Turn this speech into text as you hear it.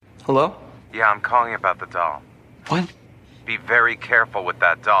Hello? Yeah, I'm calling about the doll. What? Be very careful with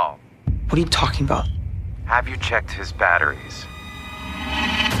that doll. What are you talking about? Have you checked his batteries?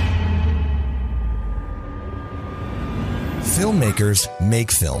 Filmmakers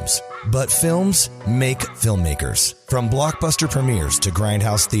make films, but films make filmmakers. From blockbuster premieres to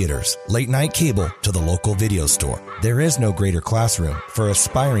grindhouse theaters, late night cable to the local video store, there is no greater classroom for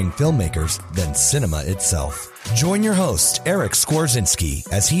aspiring filmmakers than cinema itself. Join your host, Eric Skwarczynski,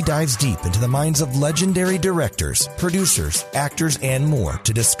 as he dives deep into the minds of legendary directors, producers, actors, and more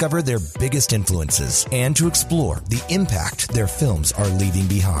to discover their biggest influences and to explore the impact their films are leaving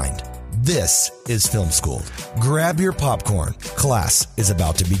behind. This is Film Schooled. Grab your popcorn. Class is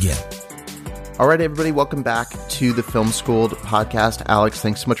about to begin. All right, everybody, welcome back to the Film Schooled podcast. Alex,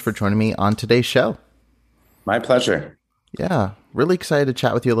 thanks so much for joining me on today's show. My pleasure. Yeah, really excited to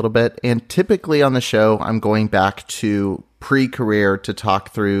chat with you a little bit. And typically on the show, I'm going back to pre-career to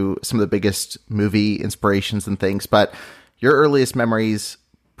talk through some of the biggest movie inspirations and things. But your earliest memories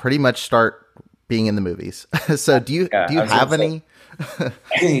pretty much start being in the movies. So do you have any?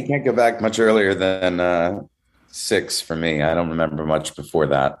 You can't go back much earlier than 6 for me. I don't remember much before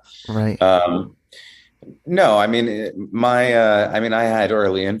that. Right. No, I mean, I had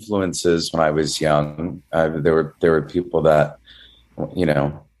early influences when I was young. There were people that,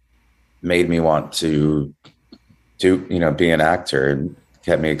 made me want to be an actor and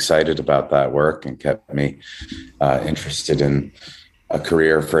kept me excited about that work and kept me interested in a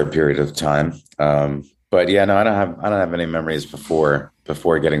career for a period of time. But yeah, no, I don't have any memories before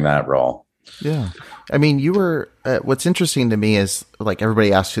getting that role. Yeah. I mean, you were, what's interesting to me is like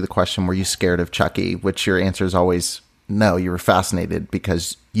everybody asks you the question, were you scared of Chucky? Which your answer is always no. You were fascinated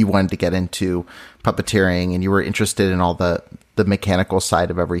because you wanted to get into puppeteering and you were interested in all the mechanical side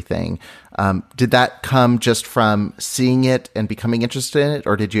of everything. Did that come just from seeing it and becoming interested in it?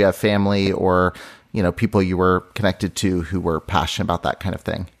 Or did you have family or, people you were connected to who were passionate about that kind of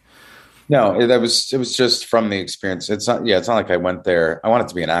thing? No, it was just from the experience. It's not like I went there. I wanted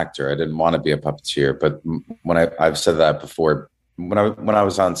to be an actor. I didn't want to be a puppeteer. But when I've said that before, when I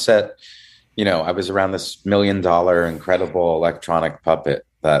was on set, I was around this $1 million incredible electronic puppet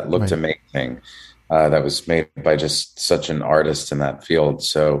that looked amazing. That was made by just such an artist in that field.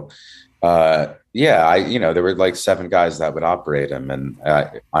 So, there were like 7 guys that would operate him, and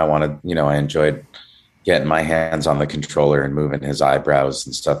I enjoyed getting my hands on the controller and moving his eyebrows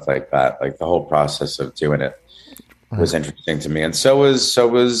and stuff like that. Like the whole process of doing it was interesting to me. And so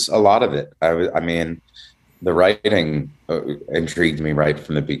was a lot of it. The writing intrigued me right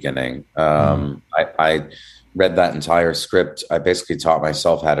from the beginning. I read that entire script. I basically taught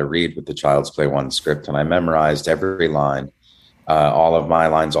myself how to read with the Child's Play 1 script, and I memorized every line, all of my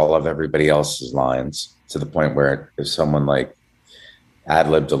lines, all of everybody else's lines, to the point where if someone like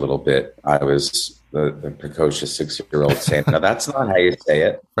ad-libbed a little bit, I was the precocious 6-year-old saying, no, that's not how you say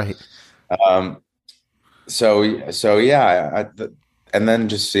it. Right. And then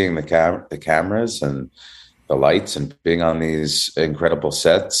just seeing the cameras and the lights and being on these incredible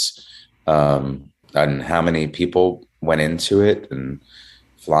sets, and how many people went into it and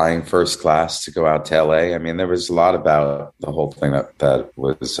flying first class to go out to LA. I mean, there was a lot about the whole thing that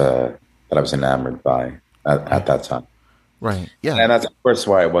I was enamored by at that time. Right. Yeah. And that's, of course,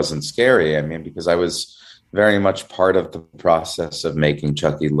 why it wasn't scary. I mean, because I was very much part of the process of making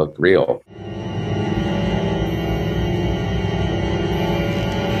Chucky look real.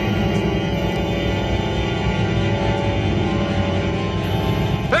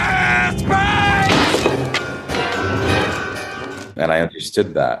 And I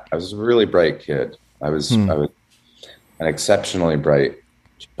understood that. I was a really bright kid. I was an exceptionally bright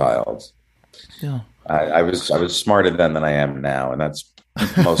child. Yeah. I was smarter then than I am now, and that's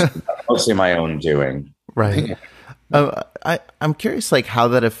mostly my own doing. Right. I'm curious, like, how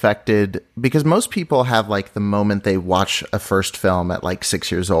that affected, because most people have, like, the moment they watch a first film at, like, 6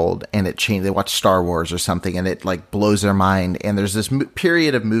 years old, and it changed. They watch Star Wars or something, and it, like, blows their mind. And there's this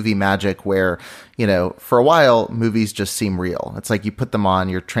period of movie magic where, for a while, movies just seem real. It's like you put them on,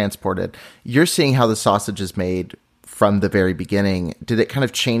 you're transported. You're seeing how the sausage is made from the very beginning. Did it kind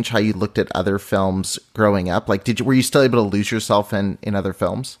of change how you looked at other films growing up? Like, were you still able to lose yourself in other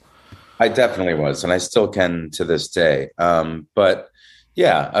films? I definitely was, and I still can to this day. But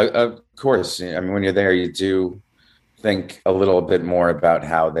yeah, of course, I mean, when you're there, you do think a little bit more about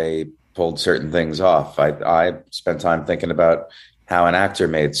how they pulled certain things off. I spent time thinking about how an actor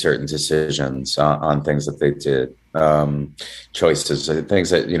made certain decisions on things that they did, choices, things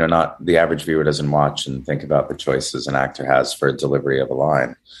that, not the average viewer doesn't watch and think about the choices an actor has for delivery of a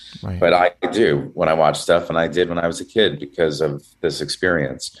line. Right. But I do when I watch stuff, and I did when I was a kid because of this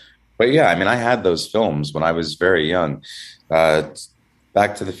experience. But yeah, I mean, I had those films when I was very young.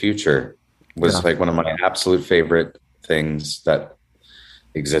 Back to the Future was like one of my absolute favorite things that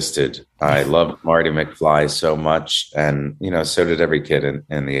existed. I loved Marty McFly so much, and so did every kid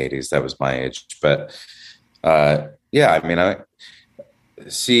in the 80s that was my age. But yeah, I mean,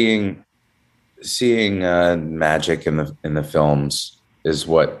 seeing magic in the films is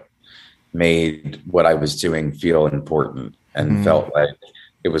what made what I was doing feel important, and felt like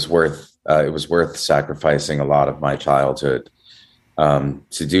it was worth sacrificing a lot of my childhood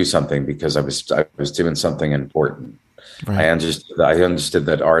to do something, because I was doing something important. Right. I understood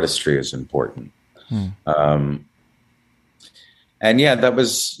that artistry is important. And yeah, that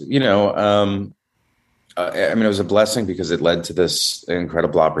was, I mean, it was a blessing because it led to this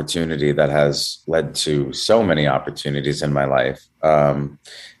incredible opportunity that has led to so many opportunities in my life. And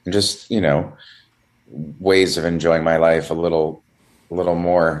just, ways of enjoying my life a little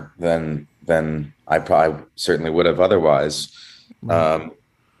more than I probably certainly would have otherwise. Right.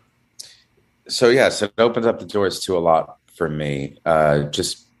 So yes, it opened up the doors to a lot for me,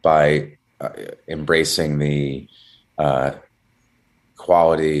 just by embracing the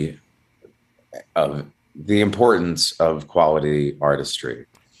quality of the importance of quality artistry.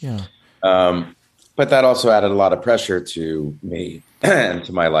 Yeah. But that also added a lot of pressure to me and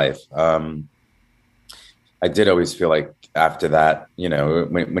to my life. I did always feel like after that,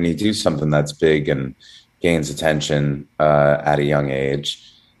 when you do something that's big and gains attention at a young age,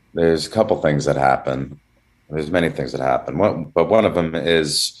 there's a couple things that happen. There's many things that happen. But one of them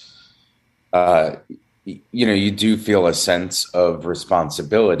is, you do feel a sense of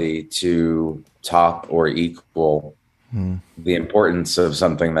responsibility to top or equal the importance of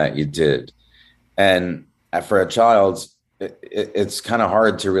something that you did. And for a child, it's kind of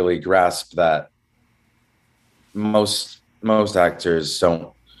hard to really grasp that. Most actors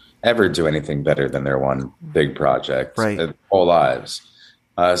don't ever do anything better than their one big project their whole lives.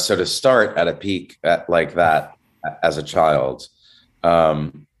 So to start at a peak like that as a child,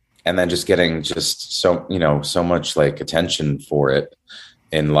 and then just getting so much like attention for it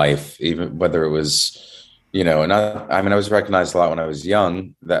in life, even whether it was, and I was recognized a lot when I was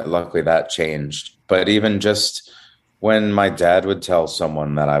young. That luckily that changed. But even just when my dad would tell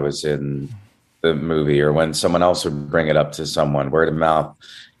someone that I was in the movie, or when someone else would bring it up to someone, word of mouth,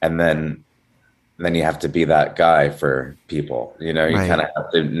 and then you have to be that guy for people. You kind of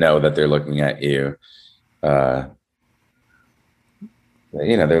have to know that they're looking at you. They're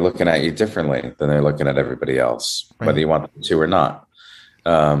looking at you differently than they're looking at everybody else, whether you want them to or not.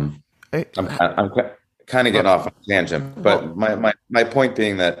 I'm kind of getting off on a tangent, but my point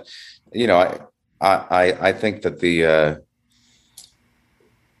being that, I think that the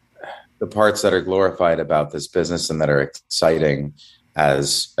parts that are glorified about this business and that are exciting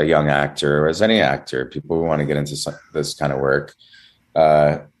as a young actor, or as any actor, people who want to get into this kind of work,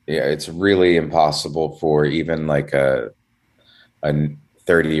 it's really impossible for even like a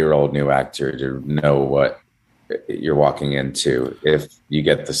 30-year-old new actor to know what you're walking into if you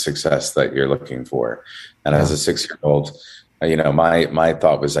get the success that you're looking for. And as a 6-year-old, my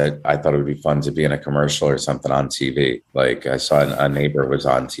thought was I thought it would be fun to be in a commercial or something on TV. Like I saw a neighbor was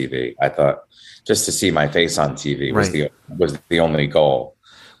on TV. I thought just to see my face on TV was the only goal.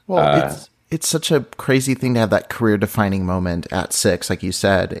 Well, it's such a crazy thing to have that career defining moment at 6, like you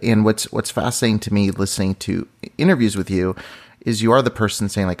said. And what's fascinating to me listening to interviews with you is you are the person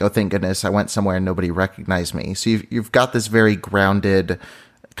saying like, oh, thank goodness I went somewhere and nobody recognized me. So you've got this very grounded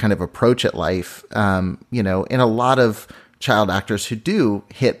kind of approach at life. And a lot of child actors who do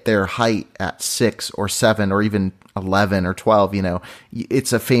hit their height at 6 or 7 or even 11 or 12,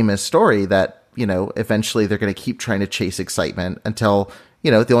 it's a famous story that, eventually they're going to keep trying to chase excitement until,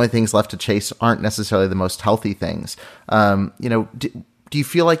 the only things left to chase aren't necessarily the most healthy things. Do you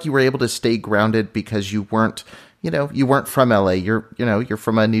feel like you were able to stay grounded because you weren't from LA, you're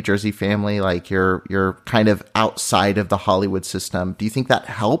from a New Jersey family, like you're kind of outside of the Hollywood system. Do you think that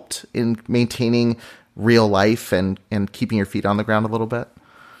helped in maintaining real life and keeping your feet on the ground a little bit?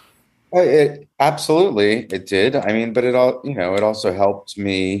 It absolutely, it did. I mean, but it also helped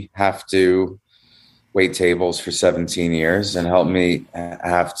me have to wait tables for 17 years and helped me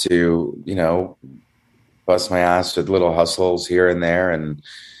have to, bust my ass with little hustles here and there. And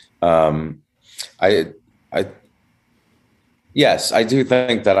yes, I do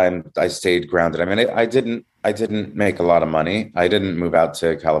think that I stayed grounded. I mean, I didn't I didn't make a lot of money. I didn't move out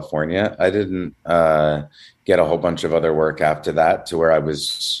to California. I didn't get a whole bunch of other work after that to where I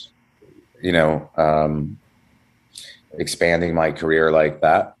was, you know, expanding my career like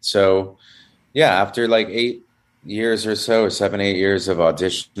that. So yeah, after like 8 years or so, 7, 8 years of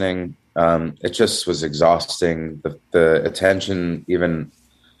auditioning, it just was exhausting. The attention, even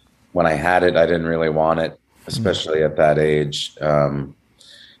when I had it, I didn't really want it, especially at that age.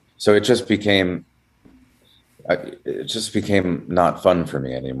 So it just became not fun for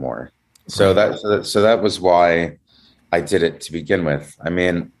me anymore. So that was why I did it to begin with. I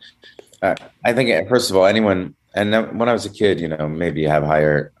mean, I think first of all, anyone, and when I was a kid, you know, maybe you have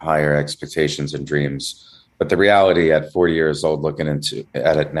higher expectations and dreams. But the reality at 40 years old, looking at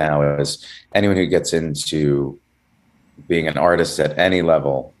it now, is anyone who gets into being an artist at any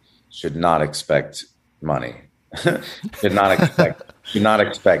level should not expect money. should not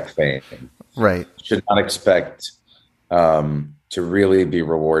expect fame. Right. Should not expect to really be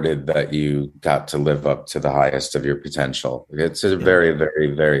rewarded that you got to live up to the highest of your potential. It's a very,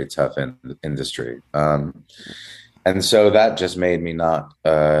 very, very tough industry. And so that just made me not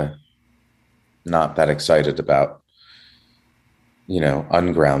that excited about, you know,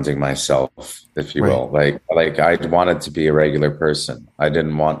 ungrounding myself, if you will. Like I wanted to be a regular person. I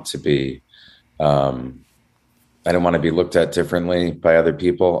didn't want to be, I didn't want to be looked at differently by other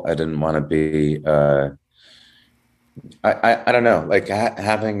people. I didn't want to be, I don't know, like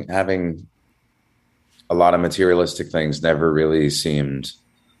having a lot of materialistic things never really seemed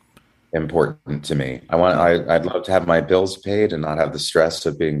important to me. I'd love to have my bills paid and not have the stress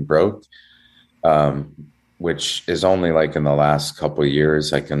of being broke. Which is only like in the last couple of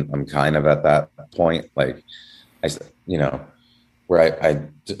years, I'm kind of at that point, like you know, where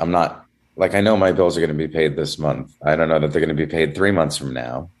I'm not like, I know my bills are going to be paid this month. I don't know that they're going to be paid 3 months from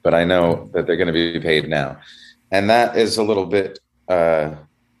now, but I know that they're going to be paid now. And that is a little bit,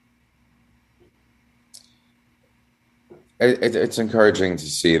 it's encouraging to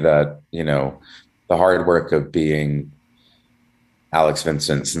see that, you know, the hard work of being Alex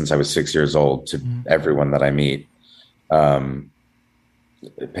Vincent since I was 6 years old to everyone that I meet,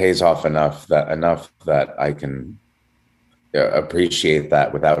 it pays off enough that I can appreciate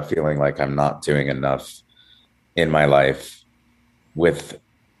that without feeling like I'm not doing enough in my life with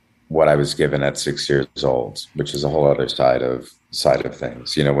what I was given at 6 years old, which is a whole other side of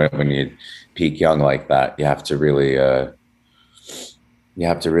things. You know, when you peak young like that, you have to really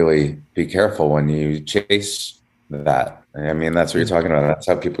be careful when you chase that. I mean, that's what you're talking about. That's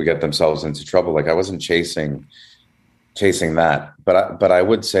how people get themselves into trouble. Like, I wasn't chasing that, but I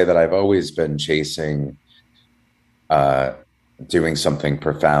would say that I've always been chasing doing something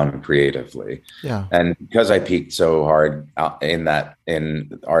profound creatively. Yeah. And because I peaked so hard in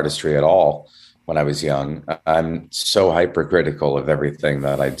artistry at all when I was young, I'm so hypercritical of everything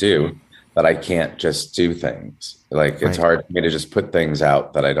that I do that I can't just do things. Like, it's hard for me to just put things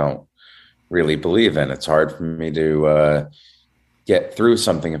out that I don't really believe in. It's hard for me to get through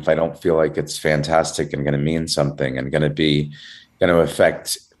something if I don't feel like it's fantastic and going to mean something and going to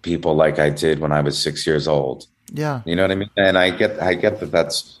affect people like I did when I was 6 years old. Yeah. You know what I mean? And I get that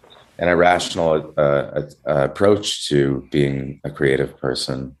that's an irrational approach to being a creative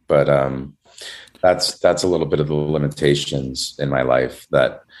person, but that's a little bit of the limitations in my life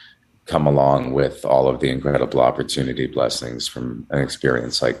that come along with all of the incredible opportunity blessings from an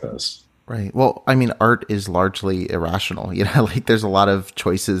experience like this. Right. Well, I mean, art is largely irrational, you know, like there's a lot of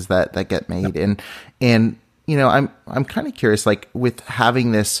choices that get made. And, you know, I'm kind of curious, like, with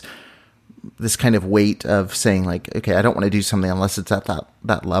having this kind of weight of saying, like, okay, I don't want to do something unless it's at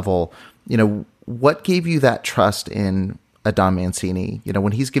that level, you know, what gave you that trust in a Don Mancini? You know,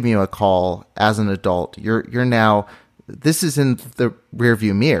 when he's giving you a call as an adult, you're now, this is in the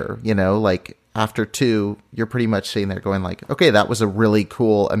rearview mirror, you know, like, after 2, you're pretty much sitting there going like, okay, that was a really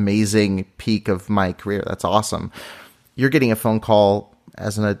cool, amazing peak of my career. That's awesome. You're getting a phone call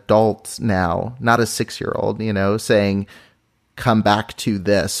as an adult now, not a 6-year-old, you know, saying, come back to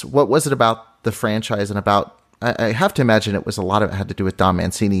this. What was it about the franchise and about, I have to imagine it was a lot of it had to do with Don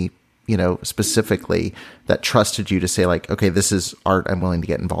Mancini, you know, specifically, that trusted you to say like, okay, this is art I'm willing to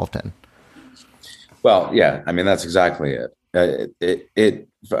get involved in. Well, yeah, I mean, that's exactly it.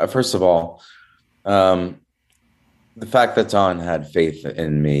 First of all, the fact that Don had faith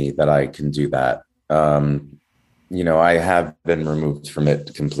in me that I can do that, you know, I have been removed from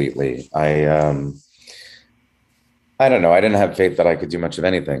it completely. I don't know. I didn't have faith that I could do much of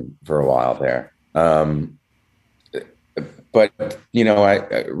anything for a while there. But, you know,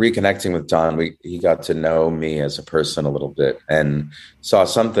 reconnecting with Don, he got to know me as a person a little bit and saw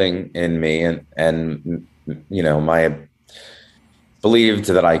something in me and my believed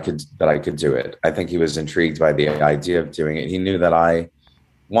that I could do it. I think he was intrigued by the idea of doing it. He knew that I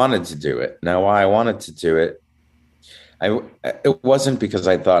wanted to do it. Now, why I wanted to do it, it wasn't because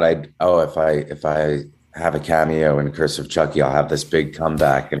I thought if I have a cameo in Curse of Chucky, I'll have this big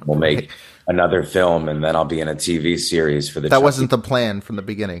comeback and we'll make another film and then I'll be in a TV series for the That Chucky. wasn't the plan from the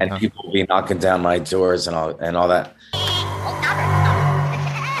beginning. And people will be knocking down my doors and all that.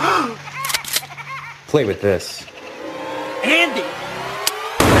 Play with this. Andy!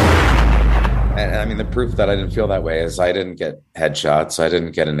 And I mean, the proof that I didn't feel that way is I didn't get headshots. I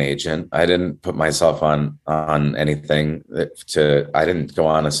didn't get an agent. I didn't put myself on anything I didn't go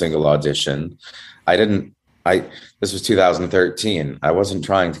on a single audition. This was 2013. I wasn't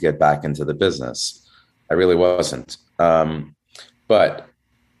trying to get back into the business. I really wasn't. But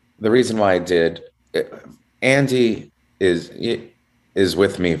the reason why I did, Andy is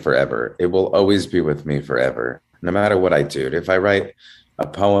with me forever. It will always be with me forever, no matter what I do. If I write a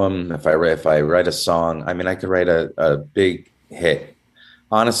poem, if I write a song, I mean, I could write a big hit.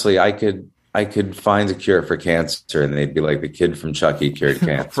 Honestly, I could find a cure for cancer, and they'd be like, the kid from Chucky cured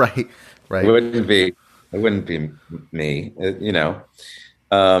cancer. Right. It wouldn't be me,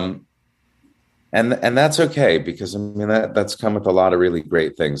 and that's okay, because I mean that's come with a lot of really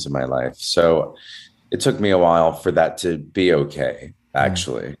great things in my life. So it took me a while for that to be okay,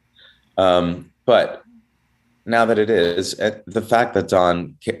 actually. But now that it is, the fact that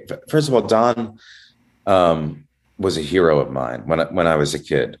Don, first of all, Don was a hero of mine when I was a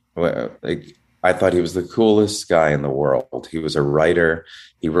kid. I thought he was the coolest guy in the world. He was a writer.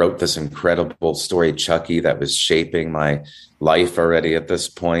 He wrote this incredible story, Chucky, that was shaping my life already at this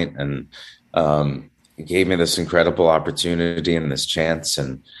point. And he gave me this incredible opportunity and this chance.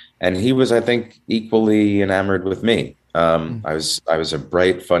 And he was, I think, equally enamored with me. I was a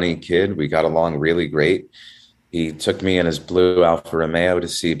bright, funny kid. We got along really great. He took me in his blue Alfa Romeo to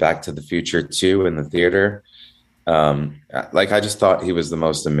see Back to the Future 2 in the theater. I just thought he was the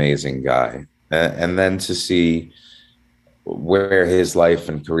most amazing guy. And then to see where his life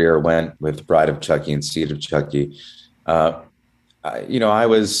and career went with Bride of Chucky and Seed of Chucky, I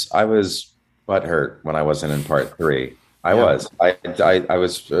was butthurt when I wasn't in part 3. I was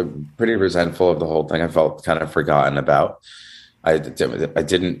pretty resentful of the whole thing. I felt kind of forgotten about. I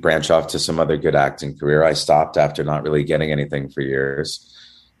didn't branch off to some other good acting career. I stopped after not really getting anything for years.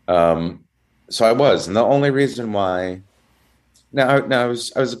 So I was, and the only reason why. Now I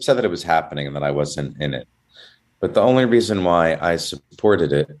was upset that it was happening and that I wasn't in it. But the only reason why I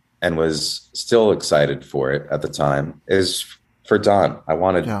supported it and was still excited for it at the time is for Don. I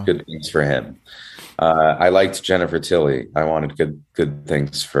wanted good things for him. I liked Jennifer Tilly. I wanted good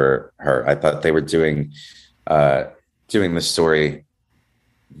things for her. I thought they were doing the story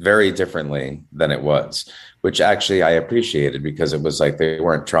very differently than it was, which actually I appreciated, because it was like they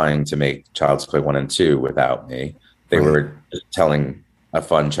weren't trying to make Child's Play 1 and 2 without me. They were telling a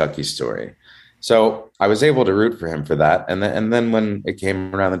fun Chucky story. So I was able to root for him for that. And then when it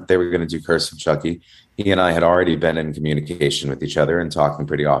came around that they were going to do Curse of Chucky, he and I had already been in communication with each other and talking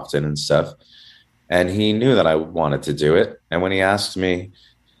pretty often and stuff. And he knew that I wanted to do it. And when he asked me,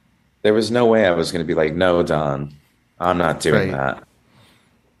 there was no way I was going to be like, no, Don, I'm not doing that.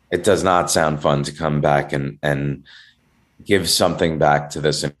 It does not sound fun to come back and give something back to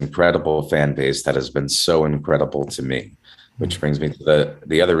this incredible fan base that has been so incredible to me. Which brings me to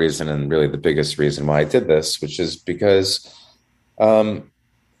the other reason, and really the biggest reason why I did this, which is because I've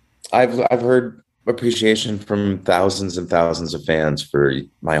heard appreciation from thousands and thousands of fans for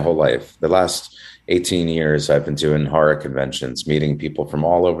my whole life. The last 18 years, I've been doing horror conventions, meeting people from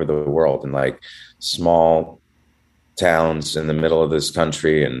all over the world in like small towns in the middle of this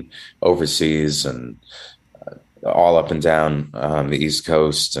country and overseas, and all up and down the East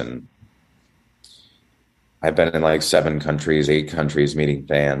Coast. And I've been in like 8 countries meeting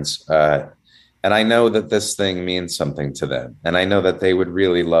fans. And I know that this thing means something to them. And I know that they would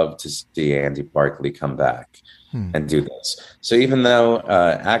really love to see Andy Barclay come back and do this. So even though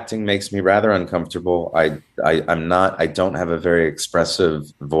acting makes me rather uncomfortable, I don't have a very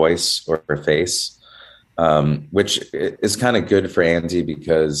expressive voice or face, which is kind of good for Andy,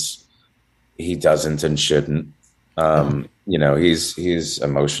 because he doesn't and shouldn't. He's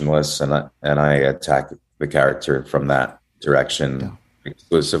emotionless, and I attack the character from that direction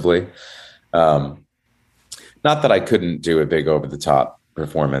exclusively. Not that I couldn't do a big over the top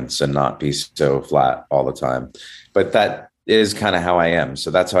performance and not be so flat all the time, but that is kind of how I am.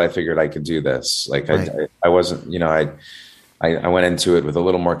 So that's how I figured I could do this. Like I wasn't, I went into it with a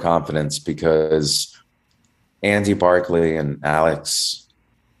little more confidence, because Andy Barclay and Alex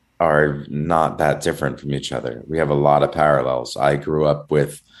are not that different from each other. We have a lot of parallels. I grew up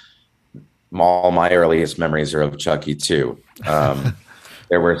with all my earliest memories are of Chucky too.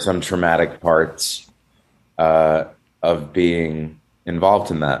 There were some traumatic parts of being involved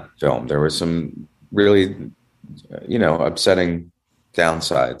in that film. There were some really, upsetting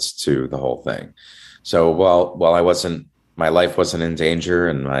downsides to the whole thing. So while my life wasn't in danger,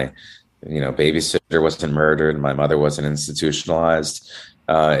 and my, babysitter wasn't murdered, and my mother wasn't institutionalized,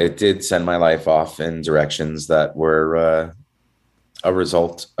 it did send my life off in directions that were a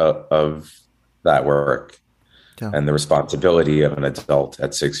result of that work. Yeah. And the responsibility of an adult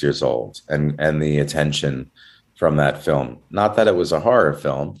at 6 years old, and the attention from that film. Not that it was a horror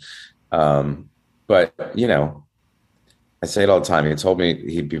film, but I say it all the time. He told me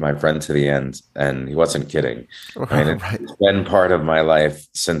he'd be my friend to the end, and he wasn't kidding. I mean, it's been part of my life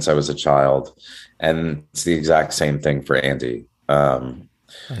since I was a child, and it's the exact same thing for Andy.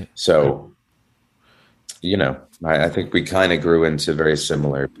 So, I think we kind of grew into very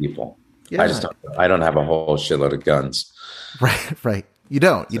similar people. Yeah. I don't have a whole shitload of guns. Right. You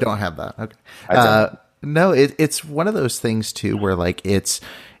don't have that. Okay. No, it's one of those things too, where like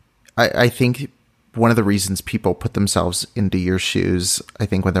I think one of the reasons people put themselves into your shoes, I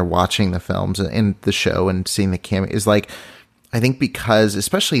think when they're watching the films and the show and seeing the cameo, is like, I think because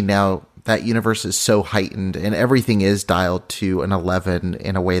especially now that universe is so heightened and everything is dialed to an 11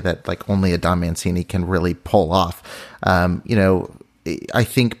 in a way that like only a Don Mancini can really pull off. I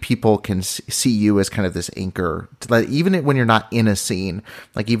think people can see you as kind of this anchor, like even when you're not in a scene,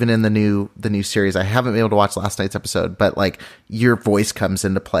 like even in the new series. I haven't been able to watch last night's episode, but like your voice comes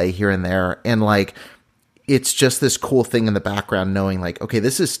into play here and there, and like it's just this cool thing in the background, knowing like, okay,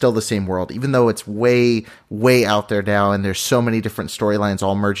 this is still the same world, even though it's way, way out there now, and there's so many different storylines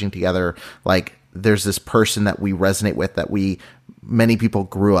all merging together. Like there's this person that we resonate with, that many people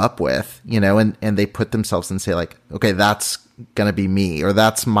grew up with, and they put themselves and say like, okay, that's going to be me, or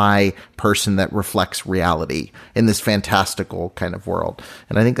that's my person that reflects reality in this fantastical kind of world.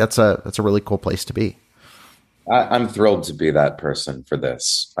 And I think that's a really cool place to be. I'm thrilled to be that person for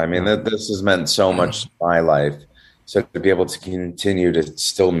this. I mean, this has meant so much in my life. So to be able to continue to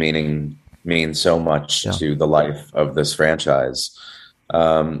still mean so much to the life of this franchise,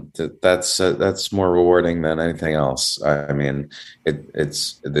 that's more rewarding than anything else. I mean,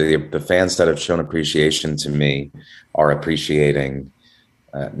 it's the fans that have shown appreciation to me are appreciating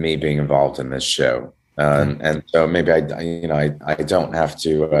me being involved in this show, and so maybe I don't have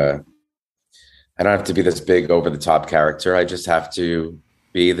to. I don't have to be this big over the top character. I just have to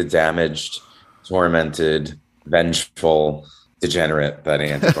be the damaged, tormented, vengeful degenerate that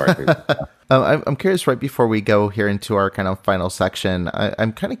Andy Barclay is. I'm curious, right before we go here into our kind of final section,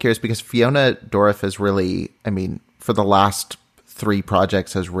 I'm kind of curious because Fiona Dourif has really, for the last 3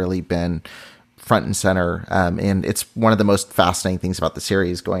 projects has really been front and center. And it's one of the most fascinating things about the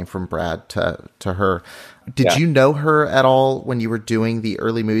series, going from Brad to her. Did you know her at all when you were doing the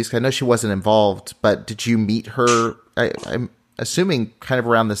early movies? I know she wasn't involved, but did you meet her, I'm assuming, kind of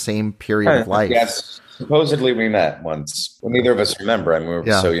around the same period of life? Yes. Supposedly we met once. Well, neither of us remember. We were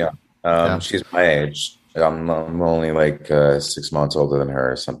so young. She's my age. I'm only like 6 months older than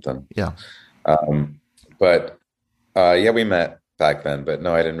her or something. Yeah. But we met back then, but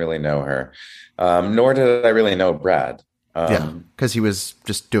no, I didn't really know her. Nor did I really know Brad. Because he was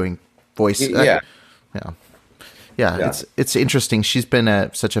just doing voice. Yeah. It's interesting. She's been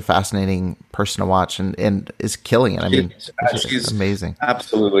such a fascinating person to watch, and is killing it. She's amazing.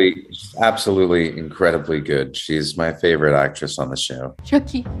 Absolutely incredibly good. She's my favorite actress on the show.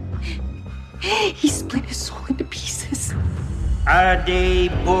 Chucky, he split his soul into pieces. Ade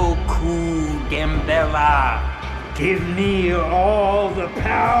beaucoup, Gambella. Give me all the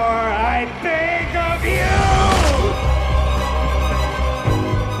power I beg of you!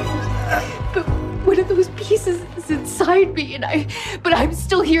 But one of those pieces is inside me, but I'm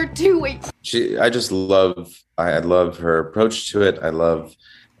still here too. Wait. I love her approach to it. I love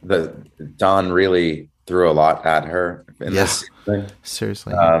Don really threw a lot at her in this thing.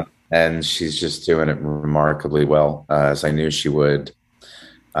 Seriously. And she's just doing it remarkably well, as I knew she would.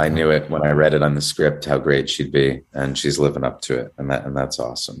 I knew it when I read it on the script how great she'd be, and she's living up to it, and that's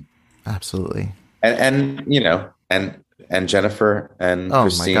awesome. Absolutely. And Jennifer and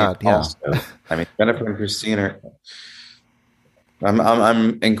Christine. My God, yeah. Also. Jennifer and Christine are.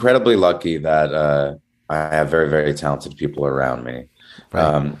 I'm incredibly lucky that I have very, very talented people around me.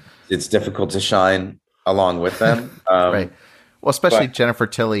 Right. It's difficult to shine along with them. Right. Well, especially Jennifer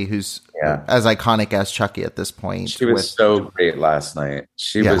Tilly, who's as iconic as Chucky at this point. She was so great last night.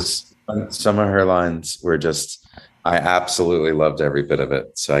 She was, some of her lines were just I absolutely loved every bit of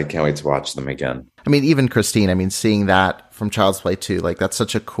it. So I can't wait to watch them again. I mean, even Christine, I mean, seeing that from Child's Play 2, like that's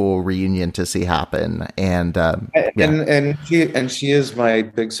such a cool reunion to see happen. And, and she is my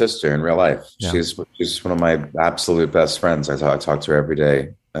big sister in real life. Yeah. She's one of my absolute best friends. I talk to her every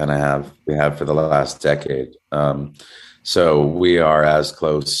day, and we have for the last decade. So we are as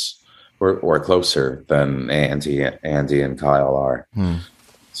close or closer than Andy and Kyle are.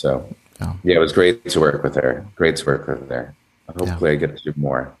 So yeah, it was great to work with her. Hopefully I get to do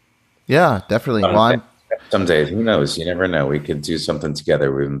more. Yeah, definitely. Some days, who knows? You never know. We could do something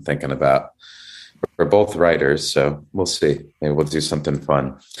together. We've been thinking about. We're both writers, so we'll see. Maybe we'll do something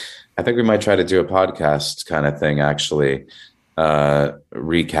fun. I think we might try to do a podcast kind of thing, actually,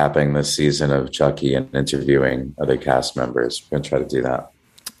 recapping this season of Chucky and interviewing other cast members. We're going to try to do that.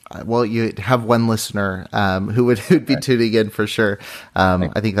 Well, you have one listener who would be tuning in for sure.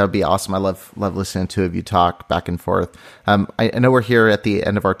 I think that would be awesome. I love listening to two of you talk back and forth. I know we're here at the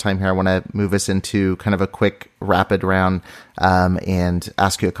end of our time here. I want to move us into kind of a quick rapid round and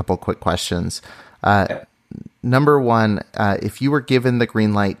ask you a couple quick questions. Number one, if you were given the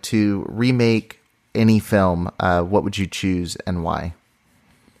green light to remake any film, what would you choose and why?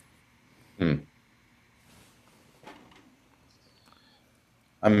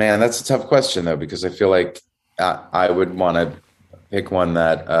 Man, that's a tough question though, because I feel like I would want to pick one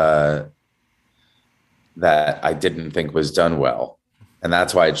that I didn't think was done well, and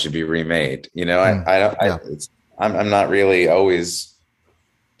that's why it should be remade. You know, I'm not really always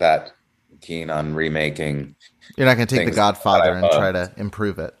that keen on remaking. You're not going to take The Godfather and try to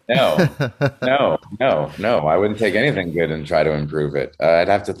improve it. No. I wouldn't take anything good and try to improve it. I'd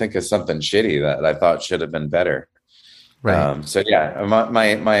have to think of something shitty that I thought should have been better. Right. So yeah,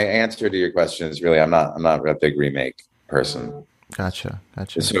 my answer to your question is really I'm not a big remake person. Gotcha.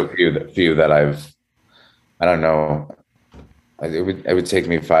 There's so few that I don't know. It would take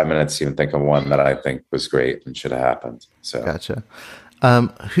me 5 minutes to even think of one that I think was great and should have happened. So gotcha.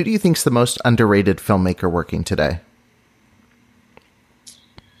 Who do you think's the most underrated filmmaker working today?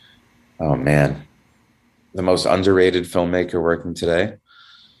 Oh man, the most underrated filmmaker working today.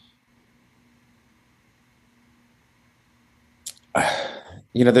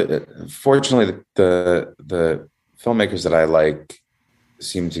 You know, fortunately, the filmmakers that I like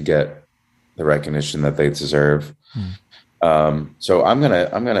seem to get the recognition that they deserve. So I'm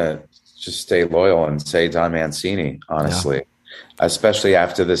gonna just stay loyal and say Don Mancini, honestly, especially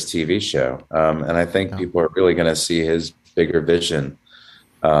after this TV show. And I think people are really going to see his bigger vision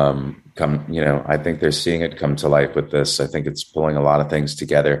come. You know, I think they're seeing it come to life with this. I think it's pulling a lot of things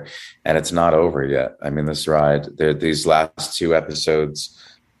together, and it's not over yet. I mean, this ride, these last 2 episodes.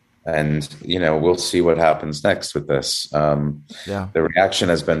 And, you know, we'll see what happens next with this. The reaction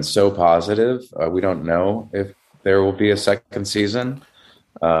has been so positive. We don't know if there will be a second season,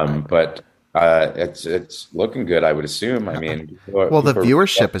 but it's looking good, I would assume. I mean, the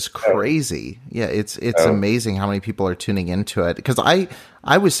viewership is crazy. Yeah, it's amazing how many people are tuning into it. Because I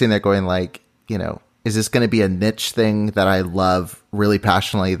was sitting there going like, you know, is this going to be a niche thing that I love really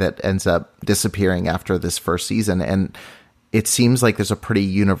passionately that ends up disappearing after this first season? And it seems like there's a pretty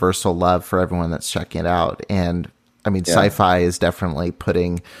universal love for everyone that's checking it out. And I mean, Sci-Fi is definitely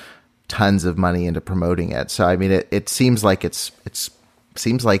putting tons of money into promoting it. So, I mean, it seems like it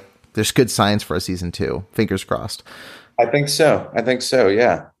seems like there's good signs for a season 2. Fingers crossed. I think so.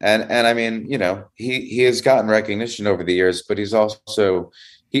 Yeah. And I mean, you know, he has gotten recognition over the years, but he's also,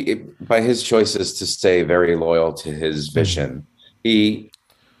 by his choices to stay very loyal to his vision, he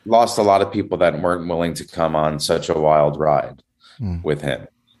lost a lot of people that weren't willing to come on such a wild ride with him.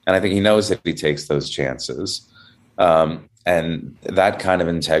 And I think he knows that he takes those chances. And that kind of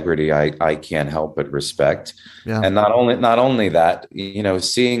integrity, I can't help but respect. Yeah. And not only that, you know,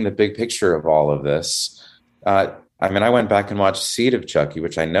 seeing the big picture of all of this. I mean, I went back and watched Seed of Chucky,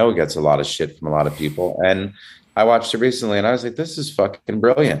 which I know gets a lot of shit from a lot of people. And I watched it recently and I was like, this is fucking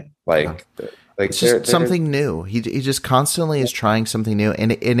brilliant. Like, it's just something new. He just constantly is trying something new.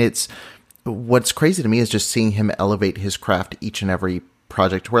 And it's, what's crazy to me is just seeing him elevate his craft each and every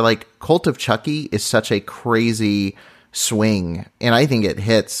project, where like Cult of Chucky is such a crazy swing. And I think it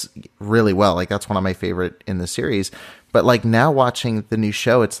hits really well. Like that's one of my favorite in the series. But like now watching the new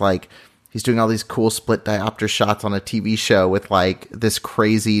show, it's like he's doing all these cool split diopter shots on a TV show with like this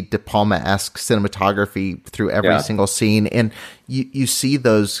crazy De Palma-esque cinematography through every single scene. And you see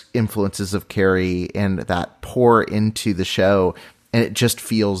those influences of Carrie and that pour into the show, and it just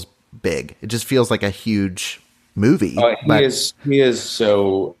feels big. It just feels like a huge movie. He is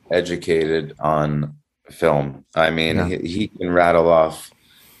so educated on film. I mean, he can rattle off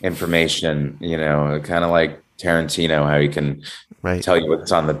information, you know, kind of like Tarantino, how he can Right. tell you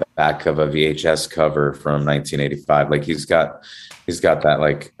what's on the back of a VHS cover from 1985. Like he's got that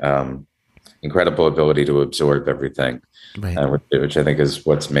like incredible ability to absorb everything, Right. which I think is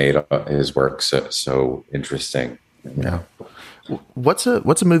what's made his work so interesting. Yeah. What's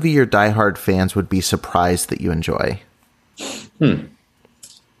a movie your diehard fans would be surprised that you enjoy? Movie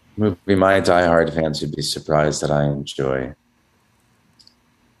my diehard fans would be surprised that I enjoy.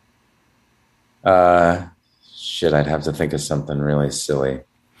 Shit, I'd have to think of something really silly.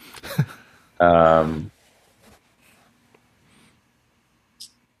 The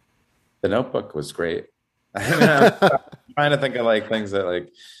Notebook was great. I mean, I'm trying to think of like things that like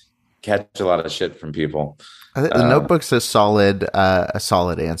catch a lot of shit from people. I think The Notebook's a solid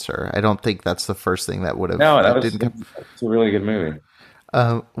answer. I don't think that's the first thing that would have. No, that's a really good movie.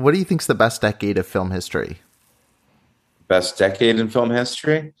 What do you think's the best decade of film history? Best decade in film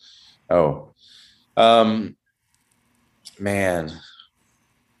history? Oh, man.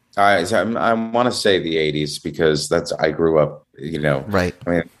 All right, so I want to say the 80s because I grew up, Right. I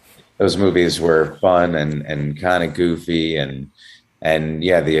mean, those movies were fun and kind of goofy and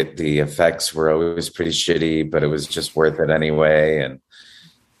yeah, the effects were always pretty shitty, but it was just worth it anyway. And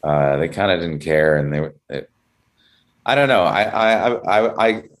they kind of didn't care. And I don't know.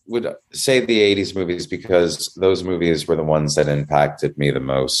 I would say the 80s movies because those movies were the ones that impacted me the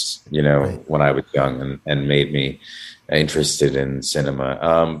most, Right. when I was young and made me interested in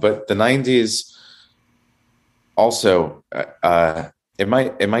cinema. But the 90s also, it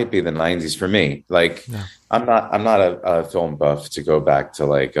might be the 90s for me. Like, Yeah. I'm not a film buff to go back to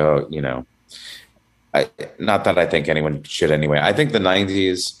like, not that I think anyone should anyway. I think the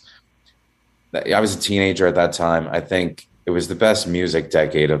 90s, I was a teenager at that time. I think it was the best music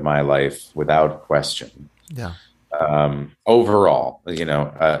decade of my life without question. Yeah. Overall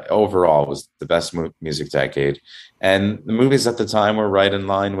was the best music decade. And the movies at the time were right in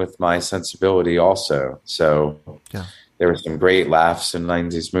line with my sensibility also. So Yeah. there were some great laughs in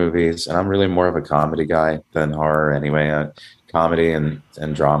 90s movies. And I'm really more of a comedy guy than horror anyway. Comedy and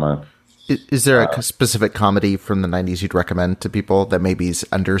drama. Is there a specific comedy from the 90s you'd recommend to people that maybe is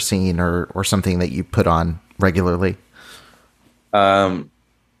underseen or something that you put on regularly? Oh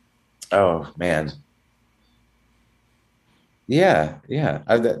man. Yeah.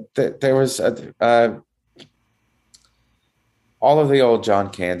 There was all of the old John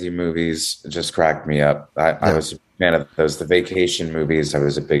Candy movies just cracked me up. I was a fan of those. The Vacation movies I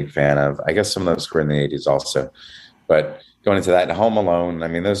was a big fan of. I guess some of those were in the 80s also. But going into that, Home Alone, I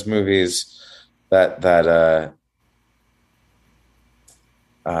mean, those movies that The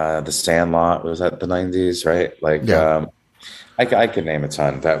Sandlot was at the 90s, right? Like, Yeah. I could name a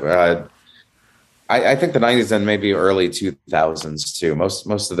ton. I think the 90s and maybe early 2000s too.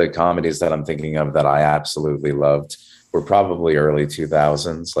 Most of the comedies that I'm thinking of that I absolutely loved were probably early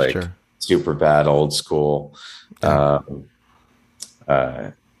 2000s, like Sure. Superbad, Old School.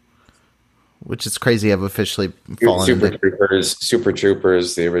 Which is crazy. I've officially fallen into. Super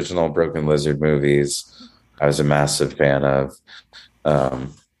Troopers, the original Broken Lizard movies. I was a massive fan of.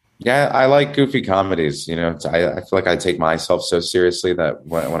 Yeah, I like goofy comedies. I feel like I take myself so seriously that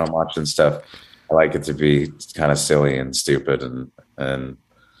when I'm watching stuff, I like it to be kind of silly and stupid and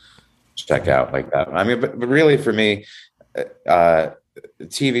check out like that. I mean, but really for me,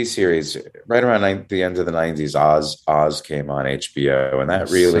 TV series right around the end of the 90s, Oz came on HBO, and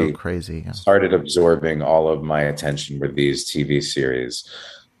that really so crazy. Yeah. started absorbing all of my attention with these TV series.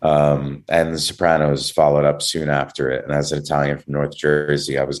 And The Sopranos followed up soon after it. And as an Italian from North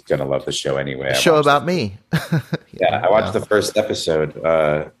Jersey, I was going to love the show anyway. Show about me. I watched the first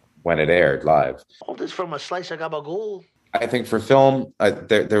episode when it aired live. All this from a slice of gabagool. I think for film,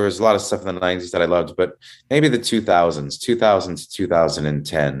 there was a lot of stuff in the 90s that I loved, but maybe the 2000s to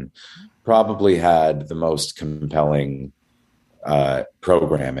 2010 probably had the most compelling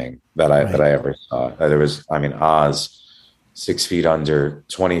programming that I ever saw. There was, Oz, 6 Feet Under,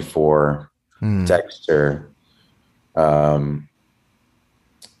 24, Dexter,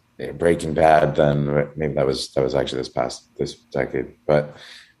 Breaking Bad. Then maybe that was actually this decade. But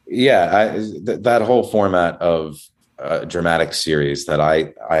yeah, that whole format of dramatic series that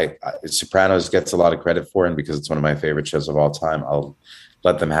I Sopranos gets a lot of credit for, and because it's one of my favorite shows of all time, I'll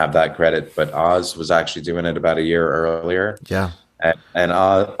let them have that credit. But Oz was actually doing it about a year earlier. Yeah. And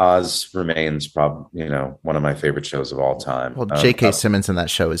Oz remains probably, one of my favorite shows of all time. Well, J.K. Simmons in that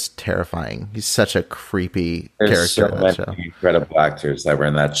show is terrifying. He's such a creepy character in that show. Incredible actors that were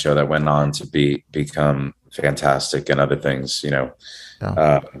in that show that went on to become fantastic and other things,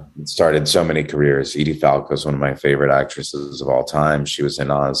 started so many careers. Edie Falco is one of my favorite actresses of all time. She was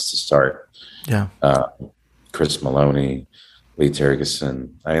in Oz to start. Yeah. Chris Maloney, Lee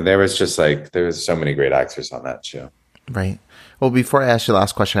Tergesen. I mean, there was so many great actors on that show. Right. Well, before I ask you the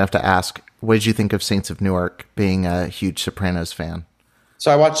last question, I have to ask, what did you think of Saints of Newark, being a huge Sopranos fan?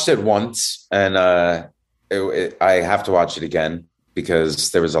 So I watched it once, and I have to watch it again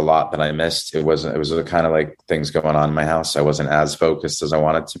because there was a lot that I missed. It was kind of like things going on in my house. I wasn't as focused as I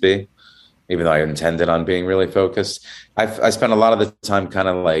wanted to be, even though I intended on being really focused. I spent a lot of the time kind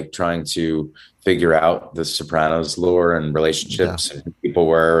of like trying to figure out the Sopranos lore and relationships and who people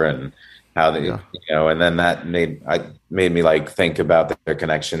were and how they, and then that made me like think about their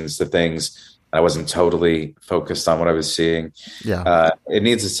connections to things. I wasn't totally focused on what I was seeing. I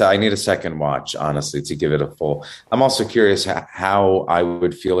need a second watch, honestly, to give it a full. I'm also curious how I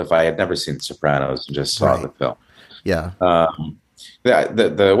would feel if I had never seen Sopranos and just saw the film. Yeah.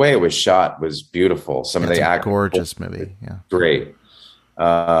 The way it was shot was beautiful. Some of the acting, gorgeous movie. Yeah. Great.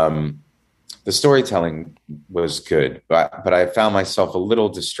 The storytelling was good, but I found myself a little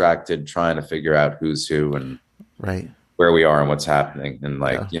distracted trying to figure out who's who and where we are and what's happening. And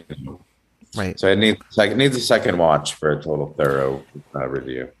right. So it needs a second watch for a total thorough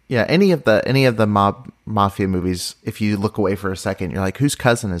review. Yeah. Any of the mafia movies, if you look away for a second, you're like, whose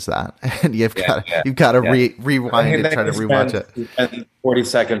cousin is that? And you've got to rewind and try to rewatch it. You spend 40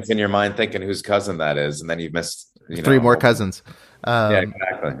 seconds in your mind thinking whose cousin that is, and then you've missed three more cousins.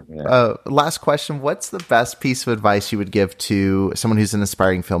 Exactly. Yeah. Last question. What's the best piece of advice you would give to someone who's an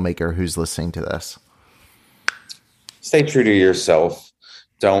aspiring filmmaker who's listening to this? Stay true to yourself.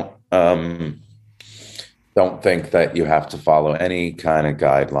 Don't think that you have to follow any kind of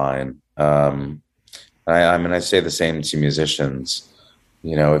guideline. I say the same to musicians.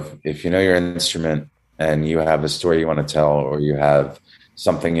 If you know your instrument and you have a story you want to tell, or you have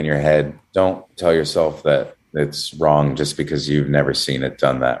something in your head, don't tell yourself that it's wrong just because you've never seen it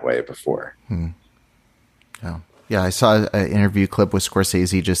done that way before. Yeah. I saw an interview clip with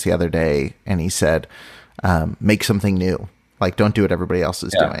Scorsese just the other day, and he said, make something new. Like, don't do what everybody else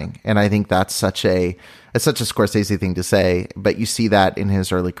is doing. And I think it's such a Scorsese thing to say, but you see that in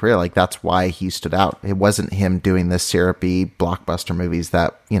his early career. Like, that's why he stood out. It wasn't him doing the syrupy blockbuster movies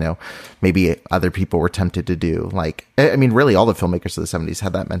that, maybe other people were tempted to do. Like, I mean, really all the filmmakers of the 70s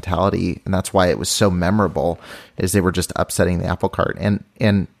had that mentality. And that's why it was so memorable, is they were just upsetting the apple cart.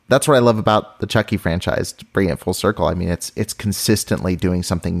 And that's what I love about the Chucky franchise, to bring it full circle. I mean, it's consistently doing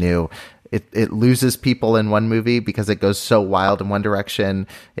something new. It loses people in one movie because it goes so wild in one direction.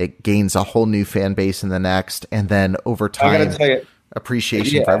 It gains a whole new fan base in the next. And then over time,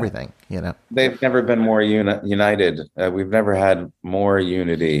 appreciation for everything, They've never been more united. We've never had more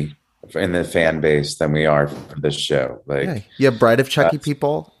unity in the fan base than we are for this show. You have Bride of Chucky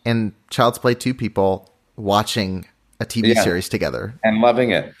people and Child's Play 2 people watching a TV series together. And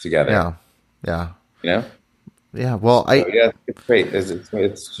loving it together. Yeah. Yeah. Well, it's great.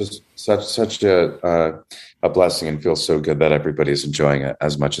 It's just such a blessing, and feels so good that everybody's enjoying it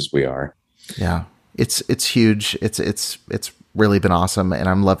as much as we are. Yeah, it's huge. It's really been awesome, and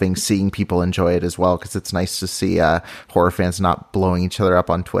I'm loving seeing people enjoy it as well, because it's nice to see horror fans not blowing each other up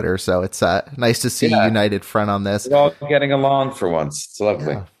on Twitter. So it's nice to see a united front on this. We're all getting along for once. It's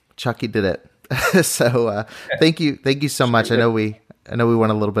lovely. Yeah. Chucky did it. So thank you so much. I know we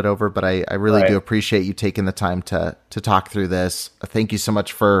went a little bit over, but I really do appreciate you taking the time to talk through this. Thank you so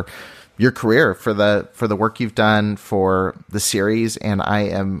much for your career, for the work you've done, for the series. And I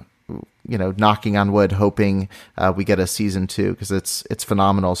am, knocking on wood, hoping we get a season 2, because it's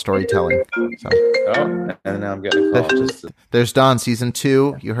phenomenal storytelling. So. Oh, and now I'm getting a call. There's Dawn, season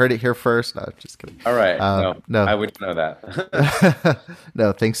 2. You heard it here first. No, just kidding. All right. No, I wouldn't know that.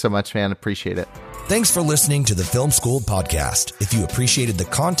 No, thanks so much, man. Appreciate it. Thanks for listening to the Film School podcast. If you appreciated the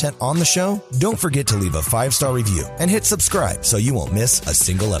content on the show, don't forget to leave a 5-star review and hit subscribe so you won't miss a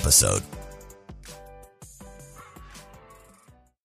single episode.